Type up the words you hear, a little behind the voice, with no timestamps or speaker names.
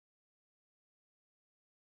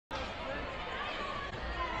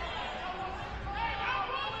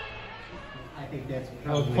think that's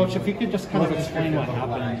Coach, if you could just kind of explain what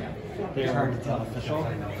happened. It's hard to tell official.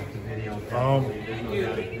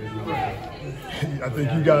 I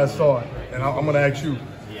think you guys saw it, and I'm going to ask you.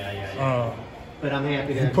 But I'm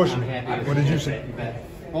happy to. You pushed me. What did you see?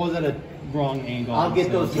 What was at a wrong angle? I'll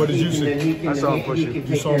get those. What did you see? I saw him push you.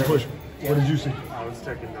 You saw him push me. What did you see? I was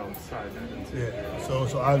taking notes. Sorry, I didn't see. Yeah.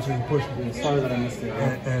 So obviously he pushed me. Sorry that I missed it.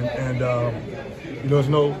 And you know, there's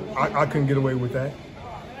no. I couldn't get away with that.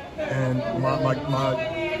 And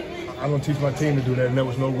I don't teach my team to do that, and there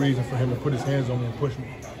was no reason for him to put his hands on me and push me.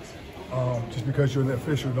 Just because you're an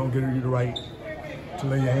official, don't give you the right to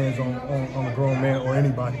lay your hands on a grown man or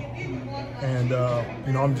anybody. And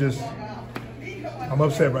you know, I'm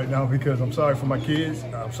upset right now because I'm sorry for my kids.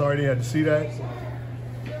 I'm sorry they had to see that.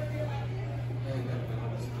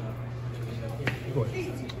 Go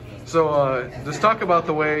ahead. So just talk about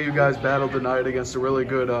the way you guys battled tonight against a really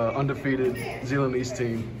good undefeated Zeeland East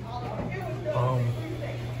team.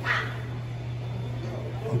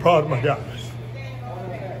 I'm proud of my guys.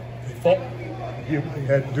 They fought, they did what they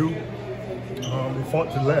had to do. They fought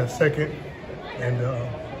to the last second, and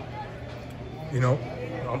you know,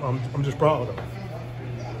 I'm just proud of them.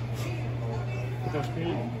 Coach, can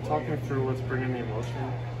you talk me through what's bringing the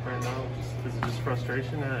emotion right now? Is it just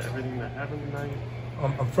frustration at everything that happened tonight?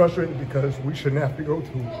 I'm frustrated because we shouldn't have to go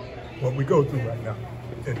through what we go through right now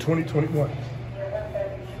in 2021.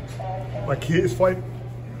 My kids fight,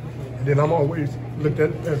 and then I'm always looked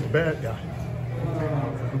at as a bad guy.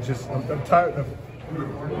 I'm tired of it.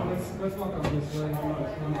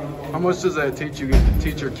 How much does that teach you to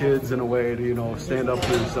teach your kids in a way to, you know, stand up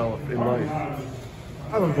for yourself in life?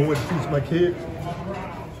 I don't know what to teach my kids,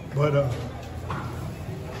 but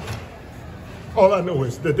all I know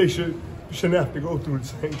is that they shouldn't have to go through the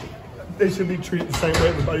same thing. They should be treated the same way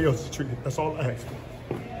everybody else is treated. That's all I ask for.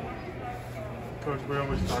 Coach, we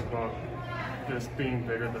always talk about this being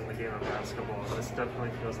bigger than the game of basketball. This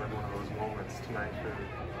definitely feels like one of those moments tonight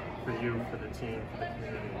for you, for the team, for the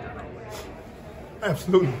community in general.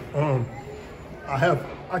 Absolutely.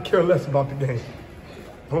 I care less about the game.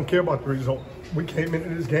 I don't care about the result. We came into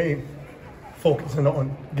this game focusing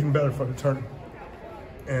on getting better for the tournament.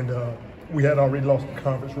 And we had already lost the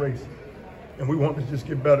conference race. And we wanted to just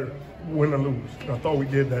get better, win or lose. And I thought we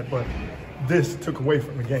did that, but this took away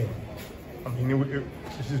from the game. I mean,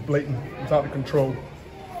 it's just blatant. It's out of control.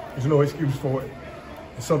 There's no excuse for it.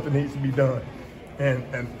 And something needs to be done.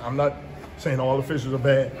 And I'm not saying all officials are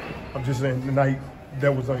bad. I'm just saying tonight,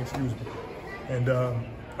 that was unexcusable. And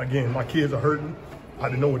again, my kids are hurting. I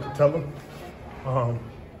didn't know what to tell them.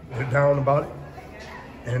 They're down about it.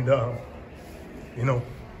 And, you know,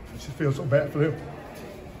 I just feel so bad for them.